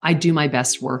I do my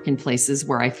best work in places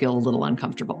where I feel a little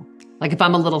uncomfortable. Like if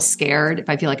I'm a little scared, if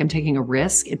I feel like I'm taking a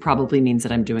risk, it probably means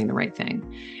that I'm doing the right thing.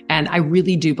 And I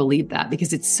really do believe that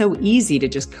because it's so easy to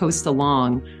just coast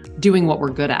along doing what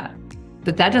we're good at.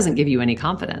 But that doesn't give you any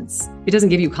confidence. It doesn't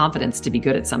give you confidence to be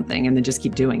good at something and then just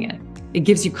keep doing it. It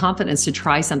gives you confidence to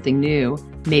try something new.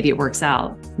 Maybe it works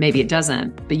out, maybe it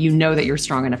doesn't, but you know that you're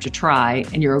strong enough to try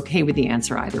and you're okay with the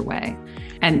answer either way.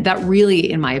 And that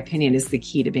really, in my opinion, is the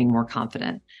key to being more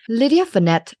confident. Lydia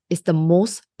Fenet is the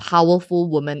most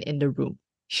powerful woman in the room.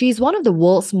 She is one of the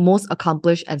world's most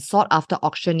accomplished and sought-after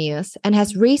auctioneers and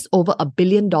has raised over $1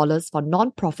 billion for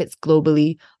non-profits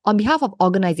globally on behalf of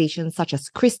organizations such as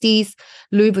Christie's,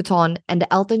 Louis Vuitton, and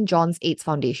the Elton John's AIDS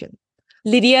Foundation.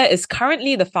 Lydia is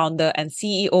currently the founder and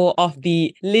CEO of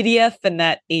the Lydia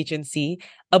Fenet Agency,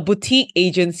 a boutique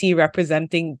agency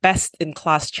representing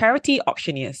best-in-class charity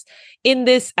auctioneers. In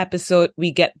this episode,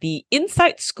 we get the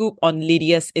inside scoop on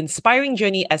Lydia's inspiring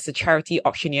journey as a charity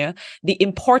auctioneer, the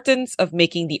importance of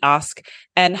making the ask,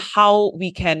 and how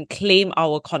we can claim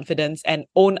our confidence and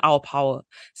own our power.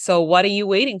 So what are you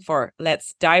waiting for?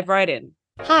 Let's dive right in.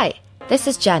 Hi, this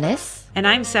is Janice. And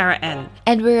I'm Sarah N.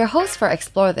 And we're your hosts for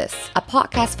Explore This, a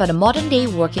podcast for the modern-day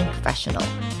working professional.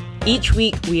 Each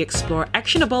week, we explore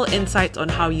actionable insights on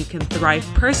how you can thrive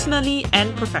personally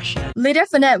and professionally. Lydia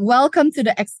Fenet, welcome to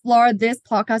the Explore This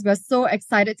podcast. We're so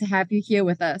excited to have you here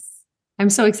with us. I'm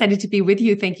so excited to be with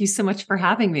you. Thank you so much for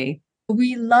having me.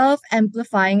 We love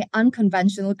amplifying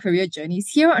unconventional career journeys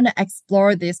here on the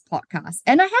Explore This podcast.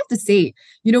 And I have to say,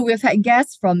 we've had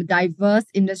guests from diverse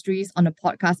industries on the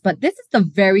podcast, but this is the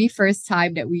very first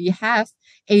time that we have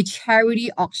a charity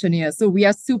auctioneer. So we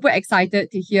are super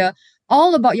excited to hear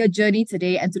all about your journey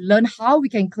today and to learn how we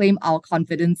can claim our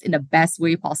confidence in the best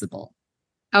way possible.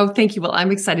 Oh, thank you. Well,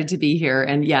 I'm excited to be here.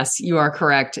 And yes, you are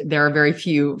correct. There are very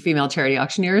few female charity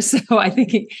auctioneers. So I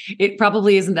think it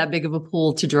probably isn't that big of a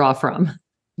pool to draw from.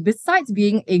 Besides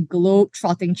being a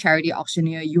globe-trotting charity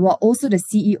auctioneer, you are also the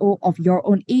CEO of your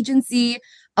own agency,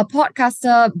 a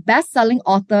podcaster, best-selling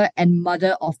author, and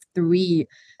mother of 3.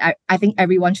 I think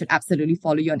everyone should absolutely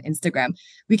follow you on Instagram.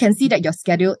 We can see that your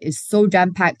schedule is so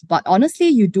jam-packed, but honestly,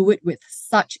 you do it with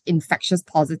such infectious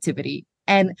positivity.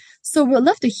 And so we'd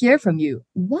love to hear from you.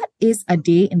 What is a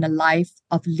day in the life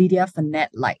of Lydia Fenet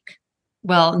like?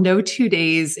 Well, no 2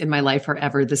 days in my life are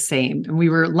ever the same. And we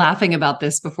were laughing about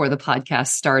this before the podcast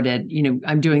started.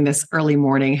 I'm doing this early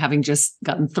morning, having just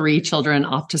gotten 3 children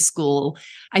off to school.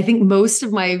 I think most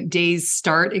of my days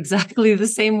start exactly the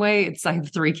same way. I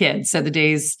have 3 kids, so the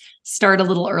days start a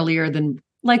little earlier than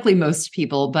likely most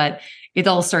people, but it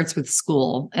all starts with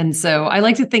school. And so I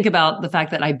like to think about the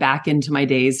fact that I back into my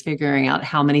days, figuring out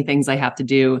how many things I have to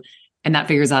do. And that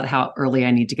figures out how early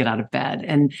I need to get out of bed.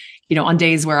 And, on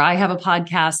days where I have a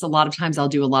podcast, a lot of times I'll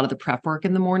do a lot of the prep work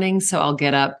in the morning. So I'll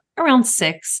get up around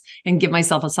 6 and give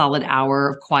myself a solid hour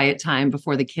of quiet time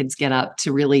before the kids get up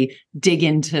to really dig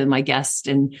into my guest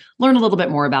and learn a little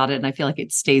bit more about it. And I feel like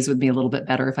it stays with me a little bit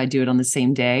better if I do it on the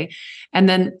same day. And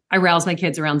then I rouse my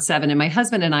kids around 7. And my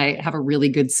husband and I have a really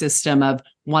good system of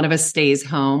one of us stays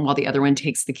home while the other one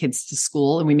takes the kids to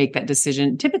school. And we make that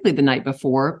decision typically the night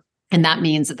before. And that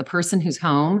means that the person who's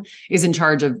home is in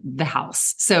charge of the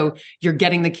house. So you're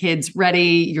getting the kids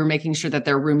ready, you're making sure that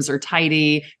their rooms are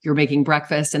tidy, you're making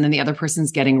breakfast, and then the other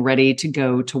person's getting ready to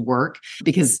go to work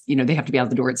because, they have to be out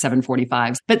the door at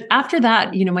 7:45. But after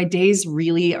that, my days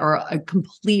really are a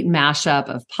complete mashup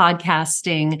of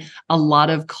podcasting, a lot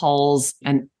of calls,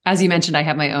 and as you mentioned, I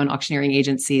have my own auctioneering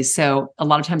agency. So a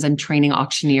lot of times I'm training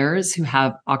auctioneers who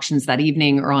have auctions that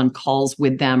evening or on calls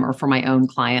with them or for my own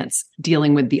clients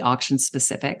dealing with the auction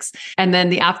specifics. And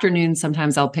then the afternoon,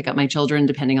 sometimes I'll pick up my children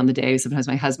depending on the day. Sometimes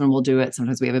my husband will do it.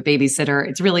 Sometimes we have a babysitter.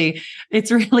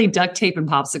 It's really duct tape and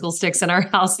popsicle sticks in our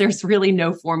house. There's really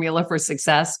no formula for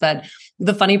success. But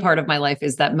the funny part of my life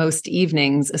is that most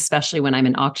evenings, especially when I'm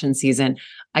in auction season,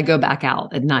 I go back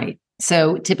out at night.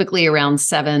 So typically around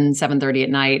 7:30 at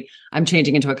night, I'm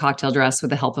changing into a cocktail dress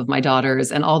with the help of my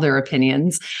daughters and all their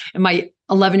opinions. And my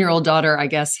 11-year-old daughter, I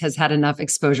guess, has had enough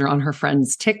exposure on her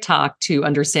friend's TikTok to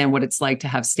understand what it's like to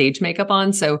have stage makeup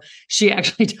on. So she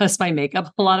actually does my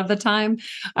makeup a lot of the time.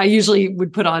 I usually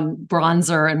would put on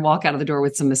bronzer and walk out of the door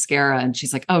with some mascara. And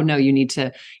she's like, oh, no, you need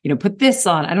to, put this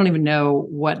on. I don't even know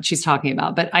what she's talking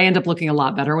about, but I end up looking a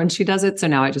lot better when she does it. So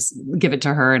now I just give it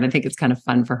to her. And I think it's kind of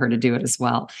fun for her to do it as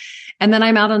well. And then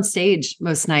I'm out on stage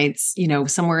most nights,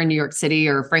 somewhere in New York City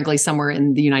or frankly, somewhere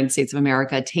in the United States of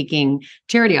America, taking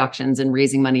charity auctions and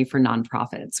raising money for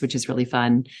nonprofits, which is really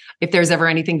fun. If there's ever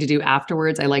anything to do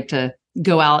afterwards, I like to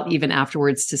go out even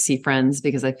afterwards to see friends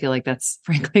because I feel like that's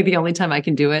frankly the only time I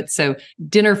can do it. So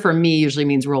dinner for me usually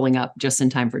means rolling up just in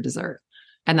time for dessert.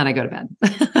 And then I go to bed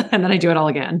and then I do it all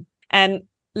again. And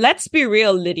let's be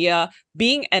real, Lydia,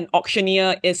 being an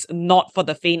auctioneer is not for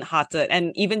the faint-hearted.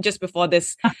 And even just before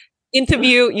this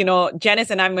interview, Janice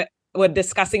and I were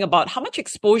discussing about how much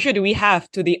exposure do we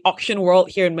have to the auction world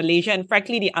here in Malaysia. And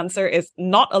frankly, the answer is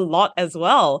not a lot as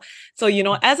well. So,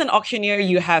 as an auctioneer,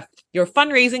 you have your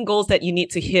fundraising goals that you need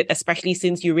to hit, especially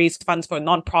since you raise funds for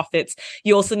nonprofits.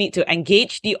 You also need to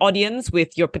engage the audience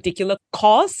with your particular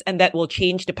cause, and that will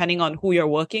change depending on who you're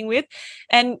working with.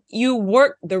 And you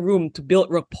work the room to build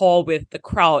rapport with the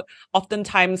crowd,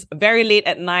 oftentimes very late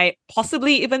at night,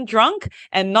 possibly even drunk,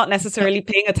 and not necessarily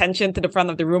paying attention to the front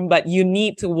of the room, but you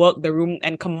need to work the room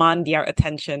and command their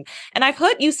attention. And I've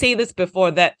heard you say this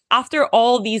before, that after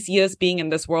all these years being in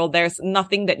this world, there's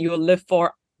nothing that you will live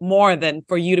for more than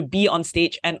for you to be on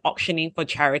stage and auctioning for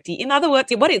charity. In other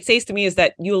words, what it says to me is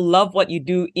that you love what you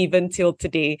do even till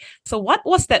today. So what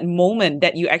was that moment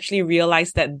that you actually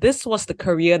realized that this was the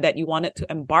career that you wanted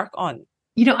to embark on?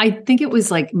 I think it was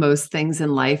like most things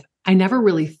in life. I never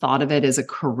really thought of it as a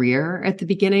career at the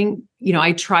beginning.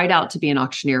 I tried out to be an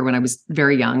auctioneer when I was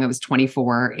very young. I was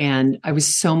 24 and I was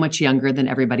so much younger than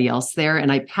everybody else there.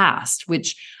 And I passed,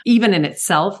 which even in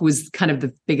itself was kind of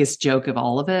the biggest joke of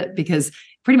all of it, because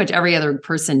pretty much every other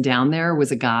person down there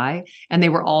was a guy and they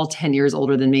were all 10 years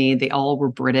older than me. They all were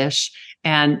British.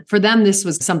 And for them, this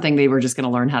was something they were just going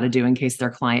to learn how to do in case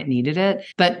their client needed it.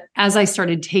 But as I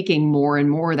started taking more and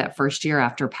more that first year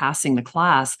after passing the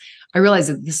class, I realized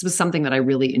that this was something that I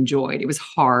really enjoyed. It was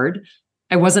hard.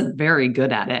 I wasn't very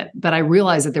good at it, but I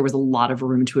realized that there was a lot of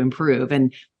room to improve.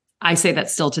 And I say that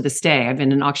still to this day. I've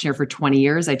been an auctioneer for 20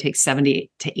 years. I take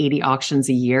 70 to 80 auctions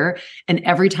a year. And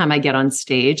every time I get on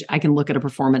stage, I can look at a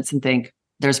performance and think,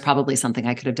 there's probably something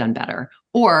I could have done better.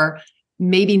 Or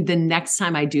maybe the next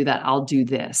time I do that, I'll do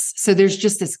this. So there's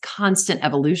just this constant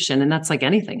evolution. And that's like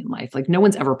anything in life. Like no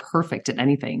one's ever perfect at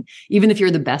anything. Even if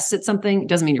you're the best at something, it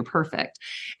doesn't mean you're perfect.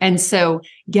 And so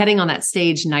getting on that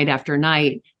stage night after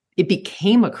night, it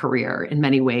became a career in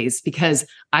many ways because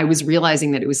I was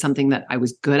realizing that it was something that I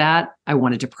was good at. I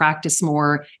wanted to practice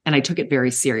more and I took it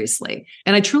very seriously.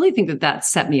 And I truly think that that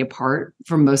set me apart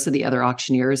from most of the other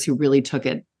auctioneers who really took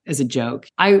it as a joke.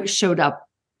 I showed up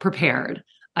prepared.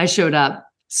 I showed up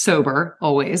sober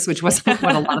always, which wasn't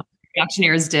what a lot of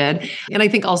auctioneers did. And I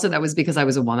think also that was because I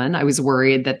was a woman. I was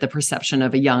worried that the perception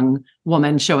of a young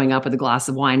woman showing up with a glass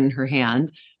of wine in her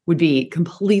hand would be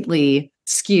completely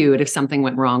skewed if something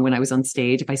went wrong when I was on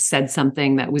stage. If I said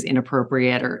something that was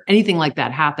inappropriate or anything like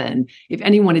that happened, if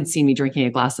anyone had seen me drinking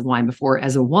a glass of wine before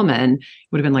as a woman, it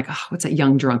would have been like, oh, what's that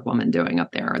young drunk woman doing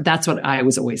up there? That's what I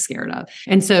was always scared of.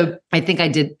 And so I think I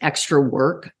did extra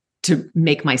work to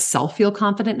make myself feel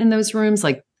confident in those rooms.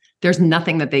 Like there's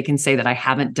nothing that they can say that I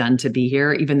haven't done to be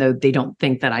here, even though they don't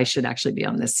think that I should actually be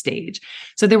on this stage.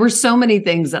 So there were so many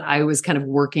things that I was kind of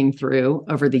working through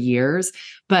over the years.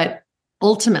 But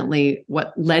ultimately,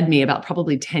 what led me about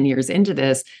probably 10 years into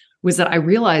this was that I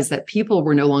realized that people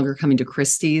were no longer coming to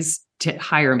Christie's to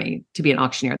hire me to be an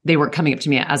auctioneer. They were coming up to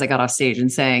me as I got off stage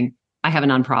and saying, I have a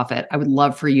nonprofit. I would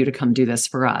love for you to come do this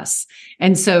for us.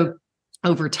 And so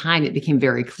over time, it became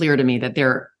very clear to me that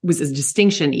there was a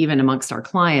distinction even amongst our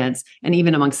clients and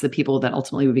even amongst the people that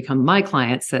ultimately would become my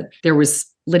clients, that there was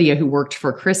Lydia who worked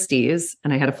for Christie's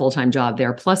and I had a full-time job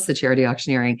there, plus the charity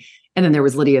auctioneering. And then there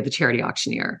was Lydia, the charity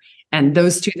auctioneer. And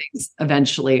those two things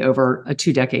eventually over a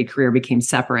 2-decade career became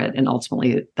separate. And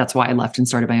ultimately, that's why I left and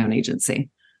started my own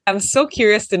agency. I'm so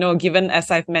curious to know, given, as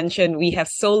I've mentioned, we have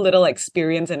so little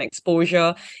experience and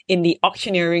exposure in the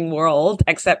auctioneering world,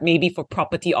 except maybe for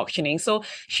property auctioning. So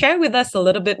share with us a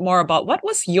little bit more about what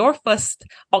was your first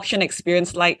auction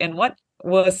experience like and what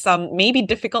were some maybe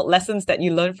difficult lessons that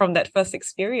you learned from that first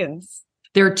experience?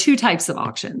 There are two types of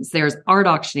auctions. There's art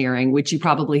auctioneering, which you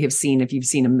probably have seen if you've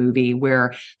seen a movie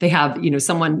where they have,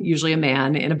 someone, usually a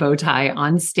man in a bow tie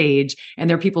on stage, and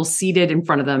there are people seated in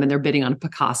front of them and they're bidding on a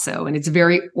Picasso. And it's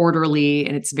very orderly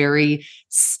and it's very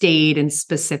staid and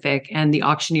specific. And the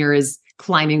auctioneer is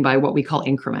climbing by what we call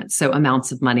increments. So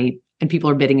amounts of money and people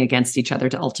are bidding against each other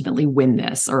to ultimately win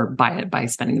this or buy it by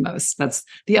spending the most. That's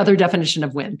the other definition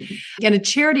of win. In a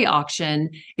charity auction,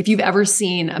 if you've ever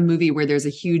seen a movie where there's a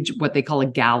huge, what they call a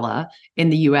gala in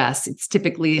the US, it's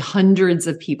typically hundreds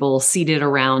of people seated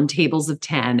around tables of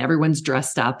 10. Everyone's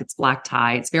dressed up. It's black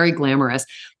tie. It's very glamorous,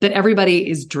 that everybody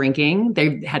is drinking.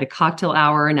 They've had a cocktail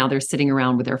hour. Now they're sitting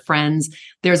around with their friends.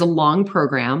 There's a long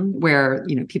program where,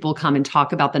 people come and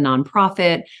talk about the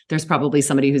nonprofit. There's probably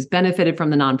somebody who's benefited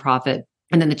from the nonprofit.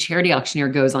 And then the charity auctioneer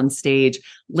goes on stage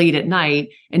late at night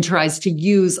and tries to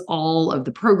use all of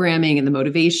the programming and the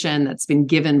motivation that's been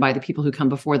given by the people who come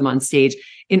before them on stage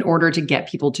in order to get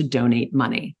people to donate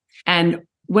money. And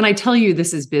when I tell you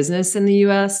this is business in the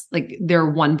US, like there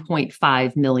are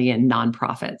 1.5 million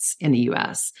nonprofits in the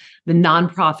US. The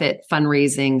nonprofit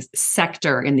fundraising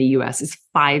sector in the US is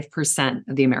 5%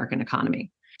 of the American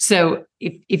economy. So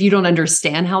if you don't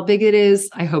understand how big it is,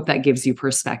 I hope that gives you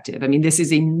perspective. I mean, this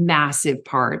is a massive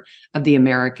part of the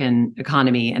American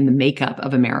economy and the makeup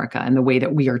of America and the way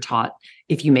that we are taught,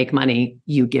 if you make money,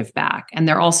 you give back. And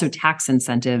there are also tax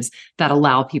incentives that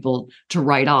allow people to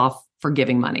write off for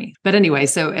giving money. But anyway,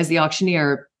 so as the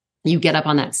auctioneer, you get up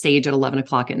on that stage at 11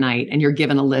 o'clock at night and you're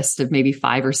given a list of maybe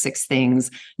 5 or 6 things,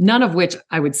 none of which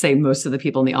I would say most of the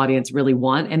people in the audience really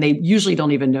want. And they usually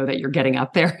don't even know that you're getting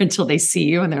up there until they see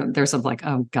you. And they're sort of like,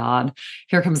 oh God,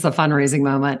 here comes the fundraising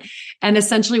moment. And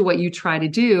essentially what you try to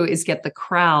do is get the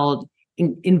crowd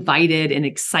invited and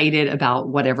excited about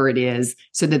whatever it is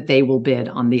so that they will bid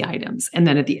on the items. And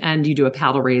then at the end, you do a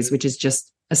paddle raise, which is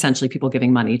just essentially people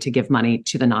giving money to give money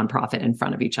to the nonprofit in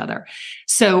front of each other.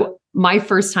 So my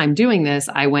first time doing this,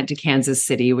 I went to Kansas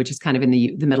City, which is kind of in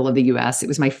the middle of the US. It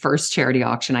was my first charity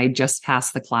auction. I had just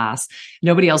passed the class.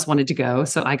 Nobody else wanted to go,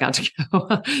 so I got to go.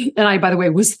 And I, by the way,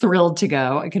 was thrilled to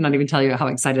go. I cannot even tell you how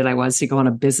excited I was to go on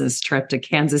a business trip to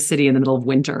Kansas City in the middle of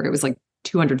winter. It was like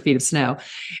 200 feet of snow.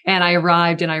 And I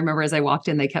arrived, and I remember as I walked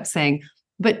in, they kept saying,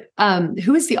 but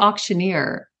who is the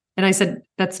auctioneer? And I said,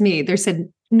 that's me. They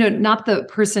said, no, not the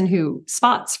person who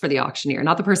spots for the auctioneer,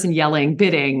 not the person yelling,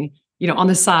 bidding, on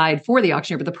the side for the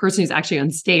auctioneer, but the person who's actually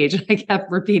on stage. And I kept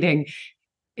repeating,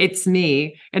 it's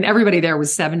me. And everybody there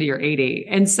was 70 or 80.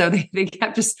 And so they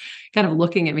kept just kind of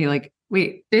looking at me like,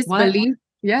 wait, disbelief.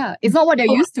 Yeah. It's not what they're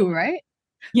used to, right?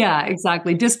 Yeah,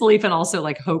 exactly. Disbelief and also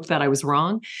like hope that I was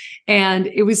wrong. And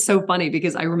it was so funny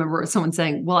because I remember someone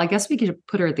saying, well, I guess we could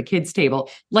put her at the kids' table.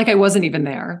 Like I wasn't even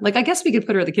there. Like, I guess we could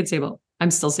put her at the kids' table.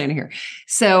 I'm still standing here.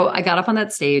 So I got up on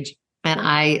that stage and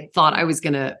I thought I was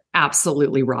going to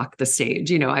absolutely rock the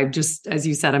stage. I just, as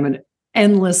you said, I'm an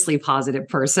endlessly positive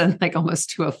person, like almost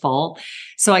to a fault.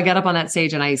 So I got up on that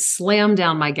stage and I slammed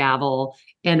down my gavel.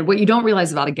 And what you don't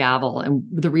realize about a gavel, and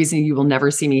the reason you will never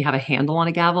see me have a handle on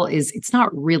a gavel, is it's not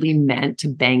really meant to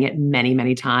bang it many,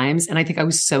 many times. And I think I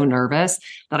was so nervous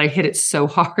that I hit it so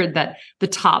hard that the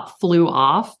top flew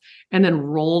off and then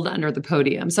rolled under the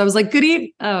podium. So I was like, good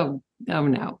evening. Oh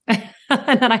no.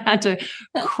 And then I had to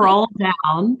crawl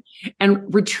down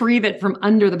and retrieve it from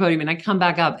under the podium. And I come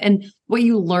back up. And what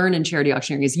you learn in charity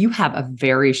auctioneering is you have a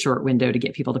very short window to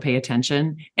get people to pay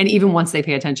attention. And even once they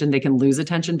pay attention, they can lose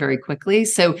attention very quickly.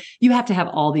 So you have to have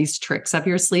all these tricks up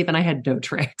your sleeve. And I had no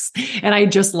tricks. And I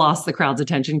just lost the crowd's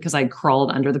attention because I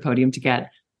crawled under the podium to get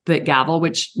the gavel,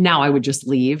 which now I would just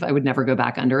leave. I would never go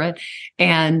back under it.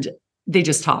 And they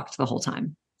just talked the whole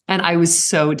time. And I was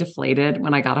so deflated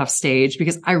when I got off stage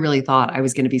because I really thought I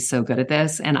was going to be so good at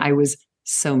this. And I was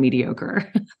so mediocre.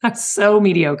 So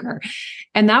mediocre.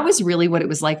 And that was really what it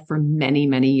was like for many,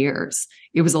 many years.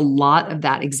 It was a lot of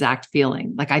that exact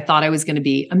feeling. Like I thought I was going to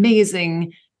be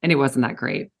amazing and it wasn't that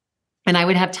great. And I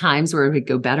would have times where it would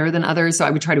go better than others. So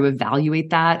I would try to evaluate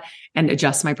that and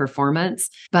adjust my performance.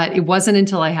 But it wasn't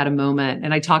until I had a moment,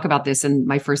 and I talk about this in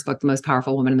my first book, The Most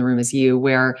Powerful Woman in the Room Is You,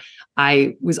 where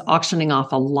I was auctioning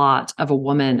off a lot of a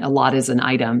woman. A lot is an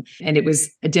item. And it was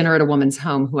a dinner at a woman's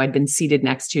home who I'd been seated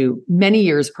next to many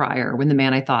years prior when the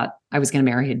man I thought I was going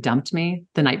to marry had dumped me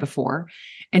the night before.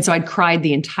 And so I'd cried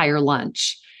the entire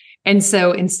lunch. And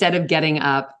so instead of getting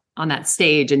up on that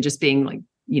stage and just being like,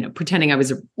 pretending I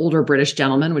was an older British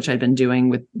gentleman, which I'd been doing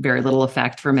with very little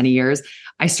effect for many years,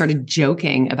 I started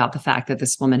joking about the fact that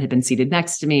this woman had been seated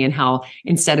next to me and how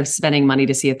instead of spending money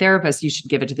to see a therapist, you should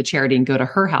give it to the charity and go to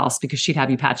her house because she'd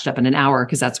have you patched up in an hour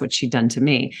because that's what she'd done to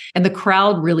me. And the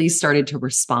crowd really started to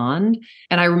respond.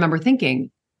 And I remember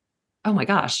thinking, oh my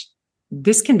gosh,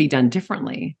 this can be done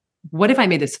differently. What if I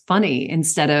made this funny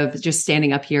instead of just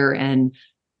standing up here and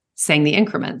saying the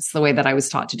increments the way that I was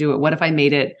taught to do it? What if I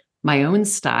made it my own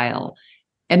style?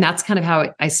 And that's kind of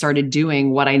how I started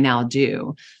doing what I now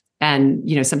do. And,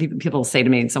 some people say to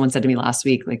me, someone said to me last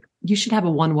week, like, you should have a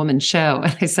one-woman show.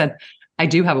 And I said, I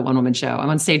do have a one-woman show.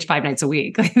 I'm on stage 5 nights a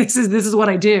week. Like, this is what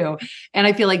I do. And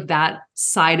I feel like that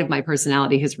side of my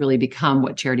personality has really become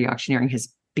what charity auctioneering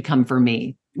has become for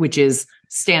me, which is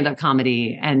stand-up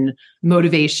comedy and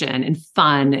motivation and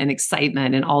fun and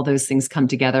excitement, and all those things come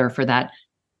together for that,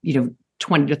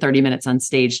 20 to 30 minutes on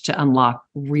stage to unlock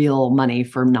real money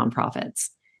for nonprofits.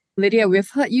 Lydia, we've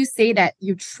heard you say that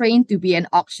you trained to be an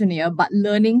auctioneer, but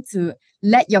learning to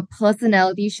let your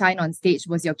personality shine on stage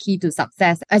was your key to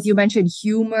success. As you mentioned,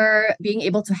 humor, being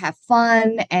able to have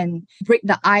fun and break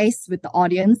the ice with the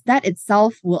audience, that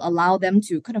itself will allow them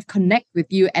to kind of connect with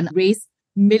you and raise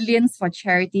millions for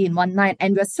charity in one night.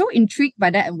 And we're so intrigued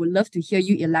by that and would love to hear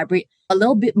you elaborate a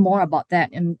little bit more about that.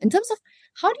 And in terms of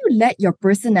how do you let your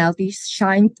personality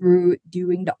shine through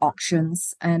during the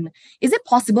auctions? And is it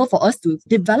possible for us to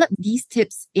develop these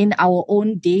tips in our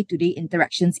own day-to-day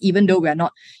interactions, even though we're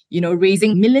not,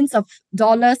 raising millions of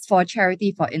dollars for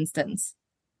charity, for instance?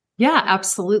 Yeah,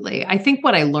 absolutely. I think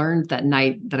what I learned that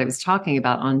night that I was talking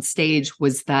about on stage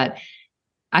was that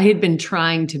I had been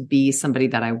trying to be somebody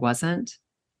that I wasn't.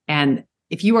 And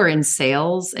if you are in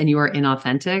sales and you are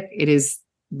inauthentic, it is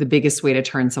the biggest way to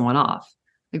turn someone off.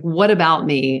 Like, what about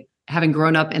me, having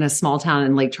grown up in a small town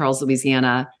in Lake Charles,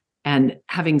 Louisiana, and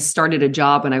having started a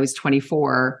job when I was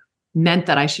 24, meant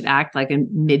that I should act like a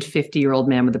mid-50-year-old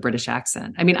man with a British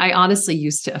accent. I mean, I honestly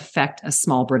used to affect a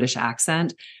small British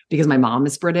accent because my mom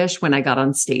is British when I got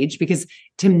on stage, because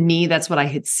to me, that's what I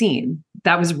had seen.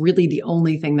 That was really the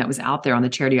only thing that was out there on the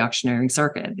charity auctioneering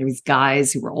circuit. There was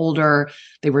guys who were older.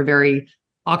 They were very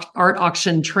art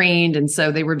auction trained. And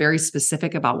so they were very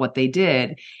specific about what they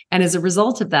did. And as a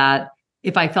result of that,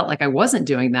 if I felt like I wasn't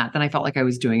doing that, then I felt like I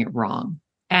was doing it wrong.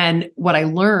 And what I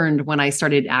learned when I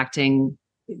started acting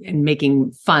and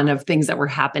making fun of things that were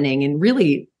happening and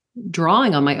really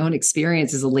drawing on my own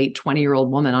experience as a late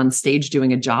 20-year-old woman on stage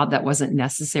doing a job that wasn't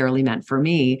necessarily meant for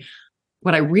me,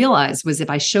 what I realized was if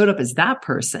I showed up as that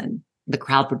person, the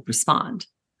crowd would respond.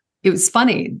 It was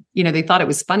funny. They thought it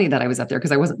was funny that I was up there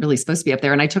because I wasn't really supposed to be up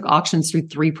there. And I took auctions through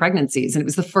 3 pregnancies. And it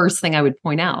was the first thing I would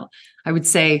point out. I would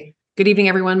say, "Good evening,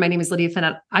 everyone. My name is Lydia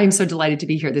Fenet. I am so delighted to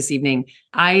be here this evening.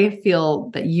 I feel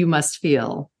that you must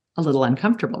feel a little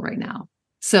uncomfortable right now.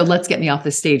 So let's get me off the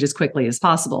stage as quickly as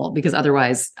possible, because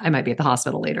otherwise I might be at the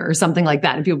hospital later," or something like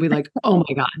that. And people would be like, "Oh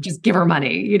my God, just give her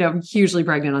money," hugely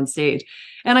pregnant on stage.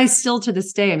 And I still, to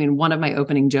this day, one of my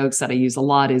opening jokes that I use a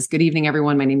lot is, "Good evening,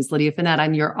 everyone. My name is Lydia Fenet.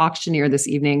 I'm your auctioneer this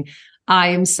evening. I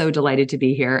am so delighted to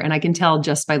be here. And I can tell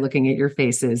just by looking at your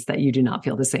faces that you do not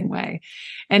feel the same way."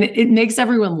 And it makes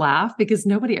everyone laugh because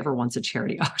nobody ever wants a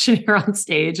charity auctioneer on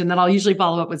stage. And then I'll usually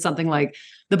follow up with something like,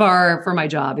 "The bar for my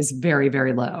job is very,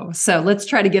 very low. So let's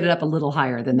try to get it up a little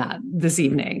higher than that this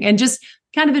evening." And just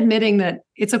kind of admitting that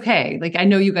it's okay. Like, I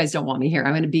know you guys don't want me here.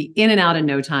 I'm going to be in and out in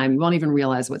no time. You won't even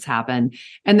realize what's happened.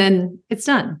 And then it's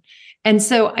done. And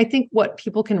so I think what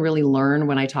people can really learn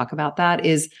when I talk about that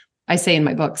is, I say in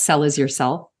my book, sell as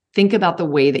yourself. Think about the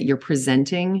way that you're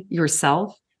presenting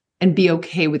yourself and be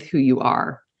okay with who you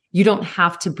are. You don't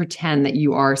have to pretend that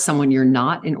you are someone you're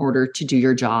not in order to do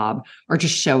your job or to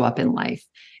show up in life.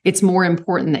 It's more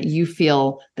important that you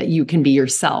feel that you can be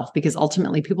yourself, because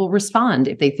ultimately people respond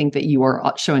if they think that you are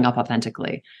showing up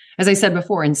authentically. As I said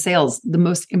before, in sales, the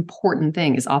most important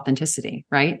thing is authenticity,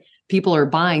 right? People are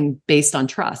buying based on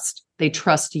trust. They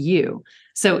trust you.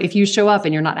 So if you show up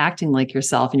and you're not acting like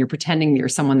yourself and you're pretending you're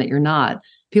someone that you're not,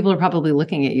 people are probably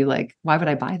looking at you like, "Why would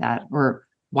I buy that?" Or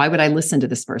 "Why would I listen to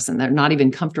this person? They're not even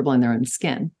comfortable in their own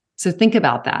skin." So think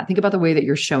about that. Think about the way that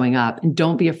you're showing up, and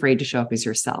don't be afraid to show up as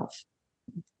yourself.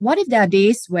 What if there are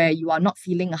days where you are not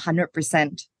feeling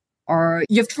 100%, or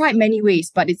you've tried many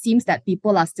ways, but it seems that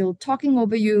people are still talking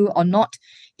over you or not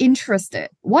interested?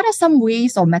 What are some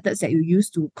ways or methods that you use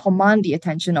to command the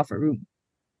attention of a room?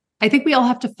 I think we all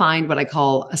have to find what I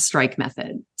call a strike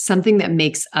method, something that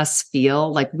makes us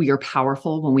feel like we are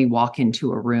powerful when we walk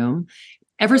into a room.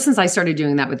 Ever since I started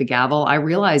doing that with the gavel, I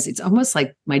realized it's almost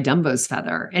like my Dumbo's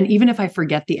feather. And even if I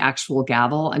forget the actual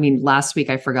gavel, last week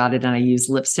I forgot it and I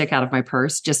used lipstick out of my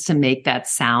purse just to make that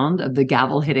sound of the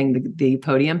gavel hitting the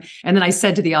podium. And then I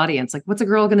said to the audience, like, "What's a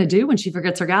girl going to do when she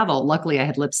forgets her gavel?" Luckily, I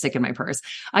had lipstick in my purse.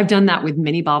 I've done that with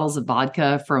mini bottles of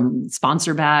vodka from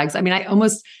sponsor bags. I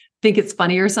almost think it's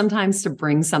funnier sometimes to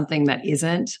bring something that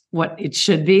isn't what it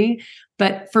should be.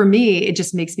 But for me, it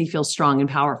just makes me feel strong and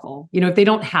powerful. If they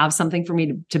don't have something for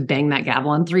me to bang that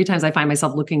gavel on, 3 times I find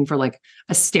myself looking for like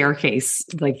a staircase,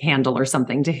 like handle or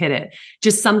something to hit it.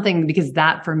 Just something, because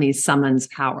that for me summons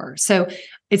power. So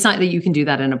it's not that you can do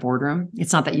that in a boardroom.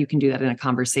 It's not that you can do that in a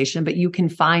conversation, but you can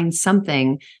find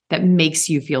something that makes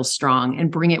you feel strong and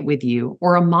bring it with you,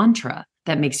 or a mantra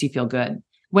that makes you feel good.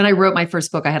 when I wrote my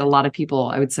first book, I had a lot of people,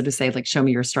 I would sort of say, like, show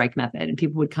me your strike method. And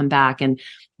people would come back. And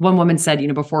one woman said,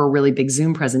 before a really big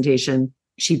Zoom presentation,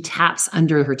 she taps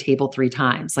under her table 3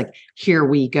 times, like, here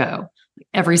we go,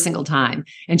 every single time.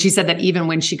 And she said that even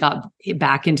when she got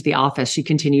back into the office, she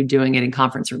continued doing it in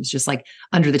conference rooms, just like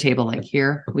under the table, like,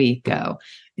 here we go.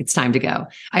 It's time to go.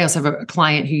 I also have a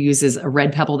client who uses a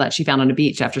red pebble that she found on a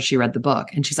beach after she read the book.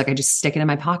 And she's like, I just stick it in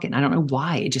my pocket. And I don't know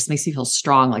why. It just makes me feel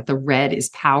strong. Like the red is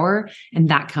power. And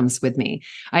that comes with me.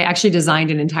 I actually designed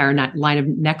an entire line of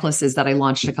necklaces that I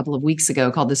launched a couple of weeks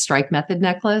ago called the Strike Method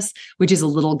necklace, which is a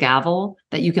little gavel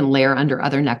that you can layer under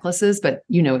other necklaces, but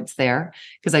it's there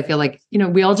because I feel like,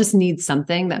 we all just need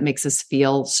something that makes us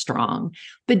feel strong,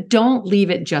 but don't leave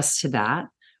it just to that.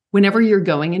 Whenever you're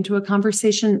going into a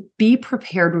conversation, be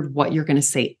prepared with what you're going to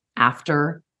say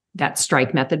after that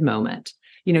strike method moment.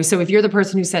 So if you're the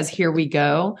person who says, here we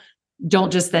go,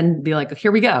 don't just then be like,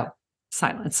 here we go,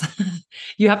 silence.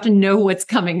 You have to know what's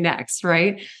coming next,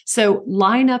 right? So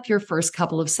line up your first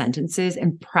couple of sentences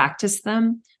and practice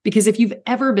them. Because if you've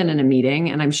ever been in a meeting,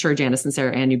 and I'm sure Janice and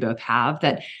Sarah Ann, you both have,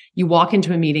 that you walk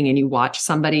into a meeting and you watch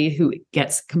somebody who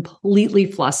gets completely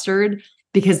flustered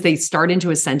because they start into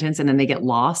a sentence and then they get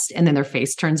lost and then their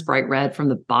face turns bright red from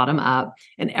the bottom up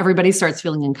and everybody starts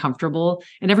feeling uncomfortable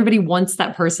and everybody wants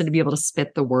that person to be able to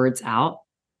spit the words out.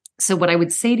 So what I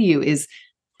would say to you is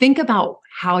think about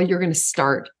how you're going to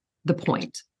start the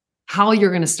point, how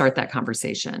you're going to start that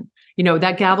conversation.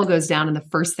 That gavel goes down and the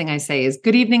first thing I say is,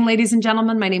 good evening, ladies and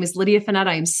gentlemen. My name is Lydia Fenet.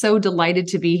 I am so delighted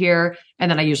to be here.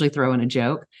 And then I usually throw in a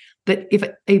joke. But if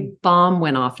a bomb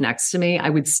went off next to me, I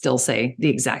would still say the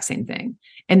exact same thing.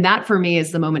 And that for me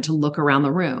is the moment to look around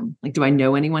the room. Like, do I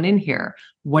know anyone in here?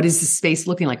 What is the space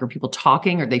looking like? Are people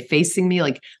talking? Are they facing me?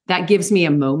 Like, that gives me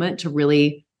a moment to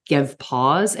really give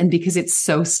pause. And because it's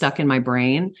so stuck in my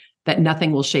brain that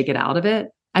nothing will shake it out of it,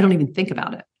 I don't even think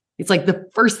about it. It's like the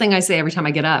first thing I say every time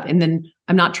I get up. And then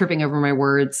I'm not tripping over my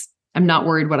words. I'm not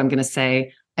worried what I'm going to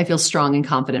say. I feel strong and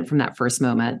confident from that first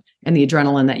moment. And the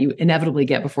adrenaline that you inevitably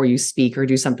get before you speak or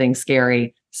do something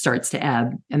scary starts to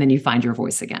ebb. And then you find your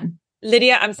voice again.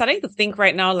 Lydia, I'm starting to think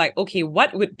right now, like, okay,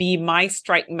 what would be my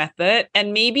strike method?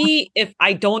 And maybe if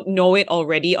I don't know it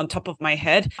already on top of my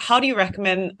head, how do you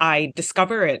recommend I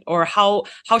discover it? Or how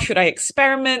should I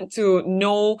experiment to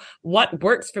know what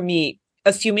works for me,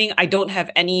 assuming I don't have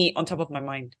any on top of my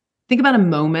mind? Think about a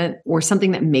moment or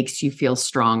something that makes you feel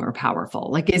strong or powerful.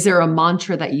 Like, is there a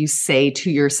mantra that you say to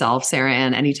yourself, Sarah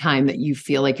Ann, anytime that you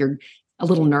feel like you're a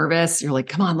little nervous, you're like,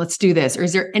 come on, let's do this? Or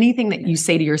is there anything that you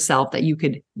say to yourself that you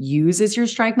could use as your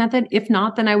strike method? If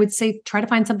not, then I would say, try to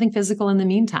find something physical in the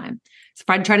meantime. So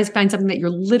try to find something that you're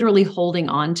literally holding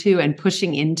on to and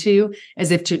pushing into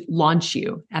as if to launch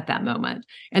you at that moment.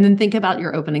 And then think about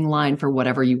your opening line for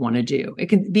whatever you want to do. It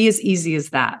can be as easy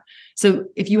as that. So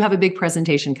if you have a big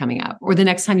presentation coming up, or the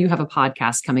next time you have a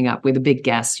podcast coming up with a big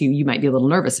guest who you might be a little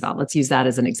nervous about, let's use that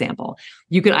as an example.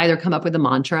 You could either come up with a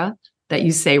mantra that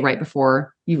you say right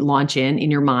before you launch in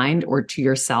your mind or to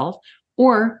yourself,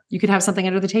 or you could have something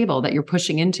under the table that you're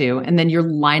pushing into, and then you're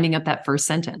lining up that first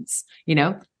sentence.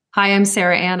 Hi, I'm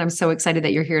Sarah Ann. I'm so excited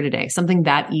that you're here today. Something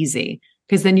that easy,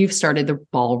 because then you've started the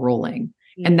ball rolling.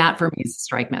 And that for me is the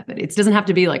strike method. It doesn't have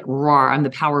to be like, roar, I'm the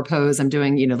power pose. I'm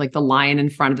doing, like the lion in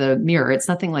front of the mirror. It's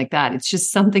nothing like that. It's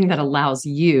just something that allows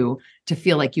you to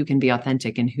feel like you can be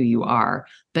authentic in who you are,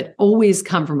 but always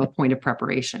come from a point of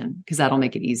preparation, because that'll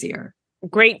make it easier.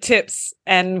 Great tips.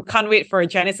 And can't wait for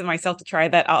Janice and myself to try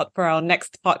that out for our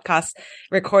next podcast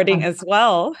recording as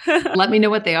well. Let me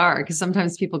know what they are, because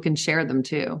sometimes people can share them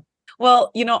too.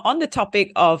 Well, on the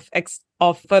topic of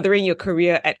furthering your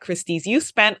career at Christie's, you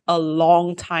spent a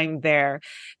long time there.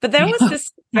 But there was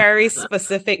this very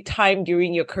specific time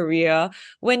during your career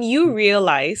when you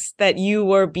realized that you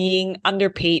were being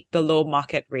underpaid below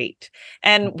market rate.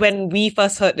 And when we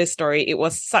first heard this story, it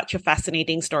was such a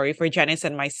fascinating story for Janice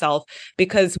and myself,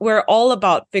 because we're all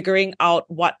about figuring out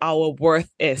what our worth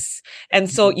is.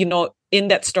 And so, in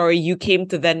that story, you came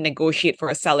to then negotiate for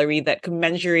a salary that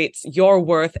commensurates your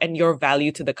worth and your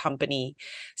value to the company.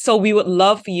 So we would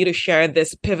love for you to share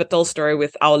this pivotal story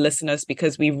with our listeners,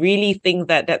 because we really think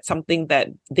that that's something that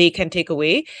they can take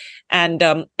away. And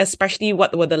especially,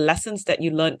 what were the lessons that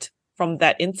you learned from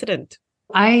that incident?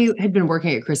 I had been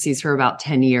working at Christie's for about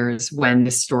 10 years when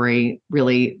this story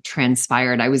really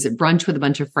transpired. I was at brunch with a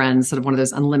bunch of friends, sort of one of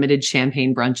those unlimited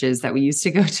champagne brunches that we used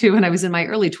to go to. And I was in my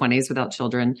early 20s without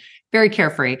children, very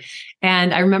carefree.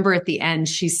 And I remember at the end,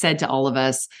 she said to all of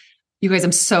us, you guys,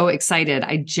 I'm so excited.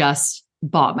 I just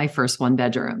bought my first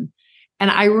 1-bedroom.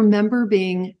 And I remember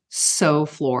being so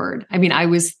floored. I mean, I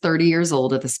was 30 years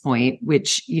old at this point,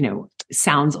 which,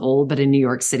 sounds old, but in New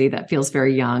York City, that feels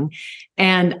very young.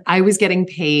 And I was getting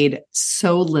paid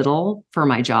so little for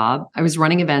my job. I was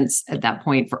running events at that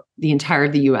point for the entire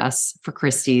of the US for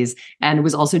Christie's, and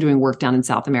was also doing work down in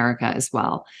South America as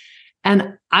well.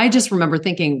 And I just remember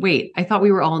thinking, wait, I thought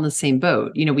we were all in the same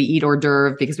boat. We eat hors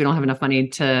d'oeuvre because we don't have enough money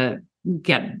to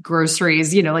get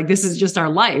groceries, like this is just our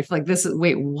life. Like this is,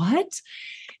 wait, what?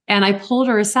 And I pulled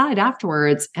her aside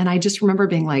afterwards. And I just remember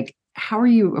being like, how are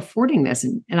you affording this?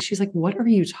 And she's like, what are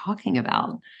you talking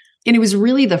about? And it was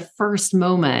really the first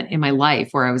moment in my life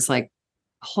where I was like,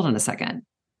 hold on a second.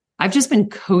 I've just been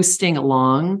coasting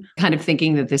along, kind of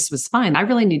thinking that this was fine. I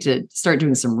really need to start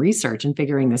doing some research and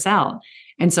figuring this out.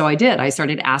 And so I did. I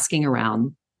started asking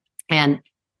around, and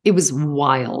it was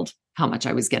wild how much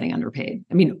I was getting underpaid.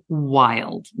 I mean,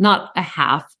 wild, not a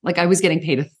half. Like I was getting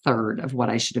paid a third of what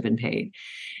I should have been paid.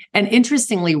 And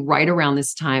interestingly, right around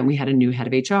this time, we had a new head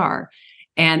of HR.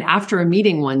 And after a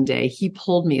meeting one day, he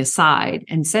pulled me aside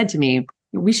and said to me,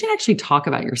 we should actually talk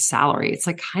about your salary. It's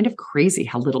like kind of crazy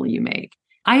how little you make.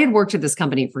 I had worked at this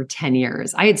company for 10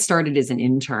 years. I had started as an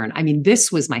intern. I mean,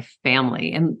 this was my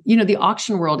family. And, the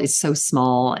auction world is so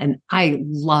small, and I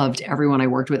loved everyone I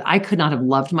worked with. I could not have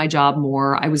loved my job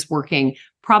more. I was working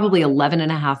probably 11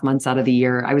 and a half months out of the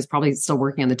year. I was probably still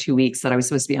working on the 2 weeks that I was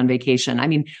supposed to be on vacation. I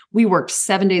mean, we worked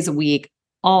 7 days a week,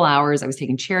 all hours. I was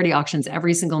taking charity auctions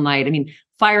every single night. I mean,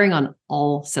 firing on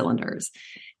all cylinders.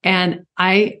 And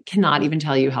I cannot even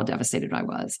tell you how devastated I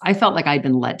was. I felt like I'd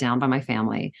been let down by my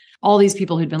family. All these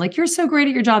people who'd been like, you're so great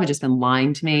at your job, had just been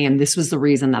lying to me. And this was the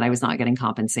reason that I was not getting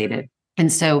compensated.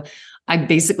 And so I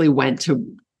basically went to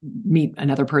meet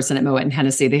another person at Moet and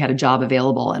Hennessy. They had a job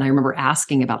available. And I remember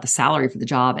asking about the salary for the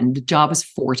job. And the job was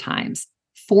four times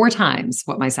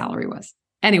what my salary was.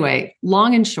 Anyway,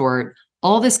 long and short,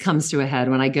 all this comes to a head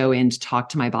when I go in to talk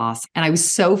to my boss. And I was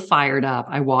so fired up.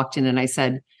 I walked in and I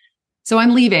said, so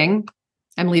I'm leaving.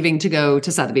 I'm leaving to go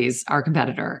to Sotheby's, our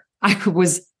competitor. I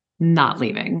was not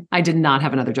leaving. I did not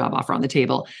have another job offer on the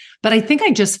table. But I think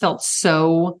I just felt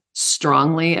so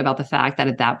strongly about the fact that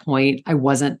at that point, I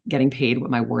wasn't getting paid what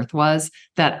my worth was,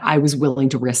 that I was willing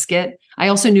to risk it. I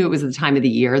also knew it was the time of the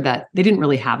year that they didn't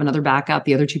really have another backup.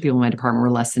 The other two people in my department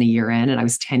were less than a year in, and I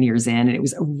was 10 years in. And it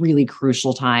was a really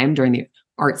crucial time during the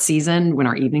art season when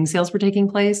our evening sales were taking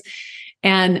place.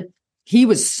 And he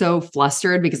was so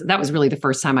flustered because that was really the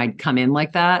first time I'd come in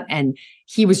like that. And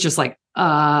he was just like,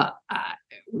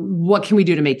 what can we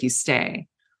do to make you stay?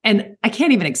 And I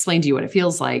can't even explain to you what it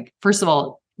feels like. First of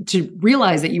all, to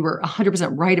realize that you were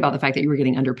 100% right about the fact that you were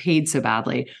getting underpaid so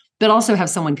badly, but also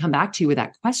have someone come back to you with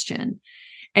that question.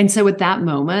 And so at that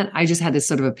moment, I just had this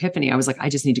sort of epiphany. I was like, I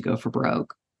just need to go for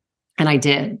broke. And I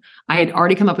did. I had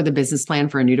already come up with a business plan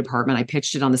for a new department. I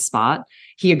pitched it on the spot.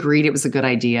 He agreed it was a good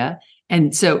idea.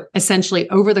 And so essentially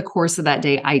over the course of that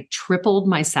day, I tripled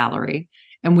my salary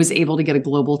and was able to get a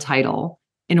global title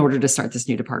in order to start this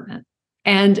new department.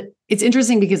 And it's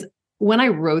interesting because when I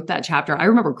wrote that chapter, I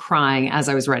remember crying as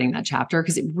I was writing that chapter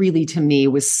because it really, to me,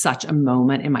 was such a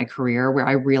moment in my career where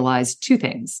I realized two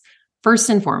things. First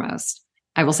and foremost,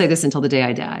 I will say this until the day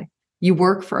I die. You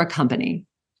work for a company.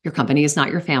 Your company is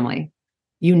not your family.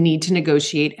 You need to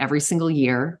negotiate every single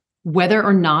year. Whether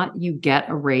or not you get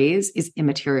a raise is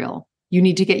immaterial. You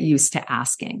need to get used to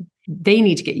asking. They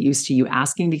need to get used to you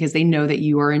asking because they know that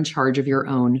you are in charge of your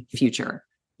own future.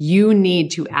 You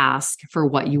need to ask for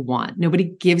what you want. Nobody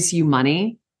gives you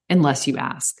money unless you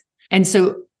ask. And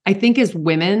so I think as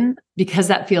women, because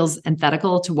that feels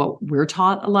antithetical to what we're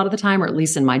taught a lot of the time, or at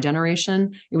least in my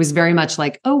generation, it was very much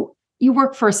like, oh, you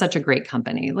work for such a great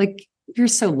company. Like, you're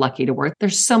so lucky to work.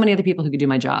 There's so many other people who could do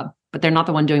my job, but they're not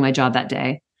the one doing my job that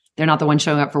day. They're not the one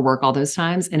showing up for work all those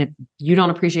times. And if you don't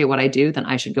appreciate what I do, then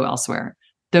I should go elsewhere.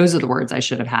 Those are the words I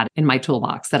should have had in my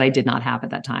toolbox that I did not have at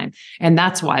that time. And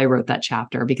that's why I wrote that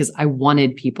chapter, because I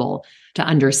wanted people to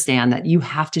understand that you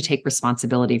have to take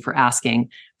responsibility for asking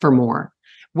for more.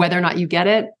 Whether or not you get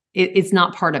it, it's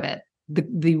not part of it.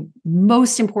 The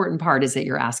most important part is that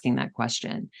you're asking that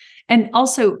question. And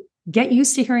also get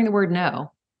used to hearing the word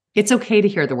no. It's okay to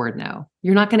hear the word no.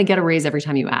 You're not going to get a raise every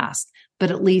time you ask,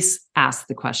 but at least ask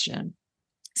the question.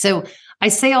 So I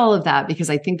say all of that because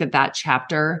I think that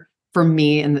chapter for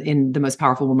me in The Most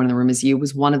Powerful Woman in the Room Is You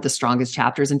was one of the strongest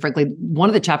chapters. And frankly, one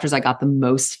of the chapters I got the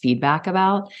most feedback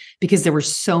about, because there were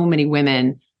so many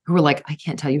women who were like, I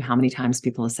can't tell you how many times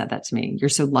people have said that to me. You're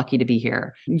so lucky to be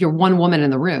here. You're one woman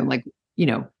in the room. Like,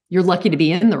 you're lucky to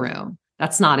be in the room.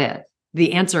 That's not it.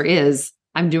 The answer is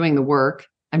I'm doing the work.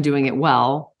 I'm doing it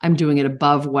well. I'm doing it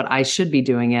above what I should be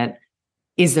doing it.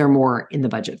 Is there more in the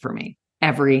budget for me?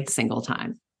 Every single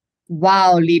time.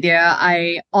 Wow, Lydia,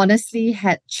 I honestly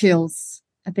had chills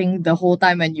I think the whole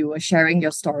time when you were sharing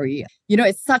your story,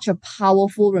 it's such a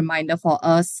powerful reminder for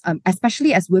us,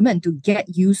 especially as women, to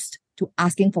get used to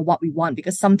asking for what we want,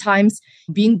 because sometimes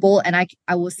being bold, and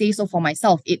I will say so for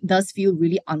myself, it does feel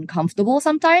really uncomfortable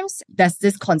sometimes. There's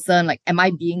this concern like, am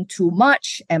I being too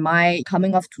much? Am I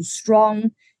coming off too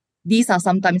strong? These are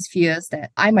sometimes fears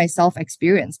that I myself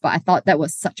experience, but I thought that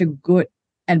was such a good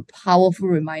and powerful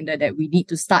reminder that we need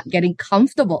to start getting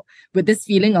comfortable with this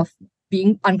feeling of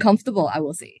being uncomfortable, I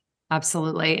will say.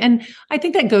 Absolutely. And I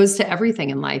think that goes to everything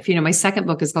in life. My second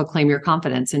book is called Claim Your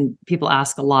Confidence. And people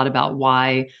ask a lot about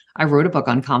why I wrote a book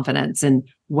on confidence and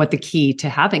what the key to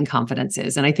having confidence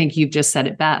is. And I think you've just said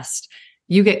it best.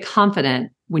 You get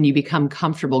confident when you become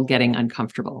comfortable getting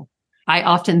uncomfortable. I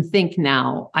often think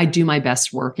now I do my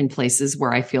best work in places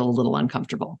where I feel a little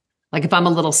uncomfortable. Like if I'm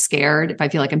a little scared, if I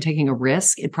feel like I'm taking a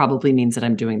risk, it probably means that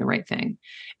I'm doing the right thing.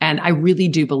 And I really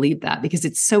do believe that, because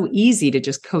it's so easy to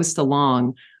just coast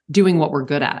along doing what we're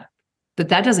good at. But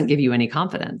that doesn't give you any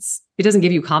confidence. It doesn't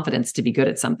give you confidence to be good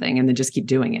at something and then just keep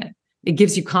doing it. It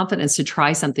gives you confidence to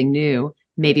try something new.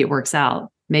 Maybe it works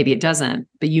out, maybe it doesn't,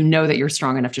 but you know that you're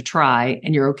strong enough to try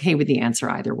and you're okay with the answer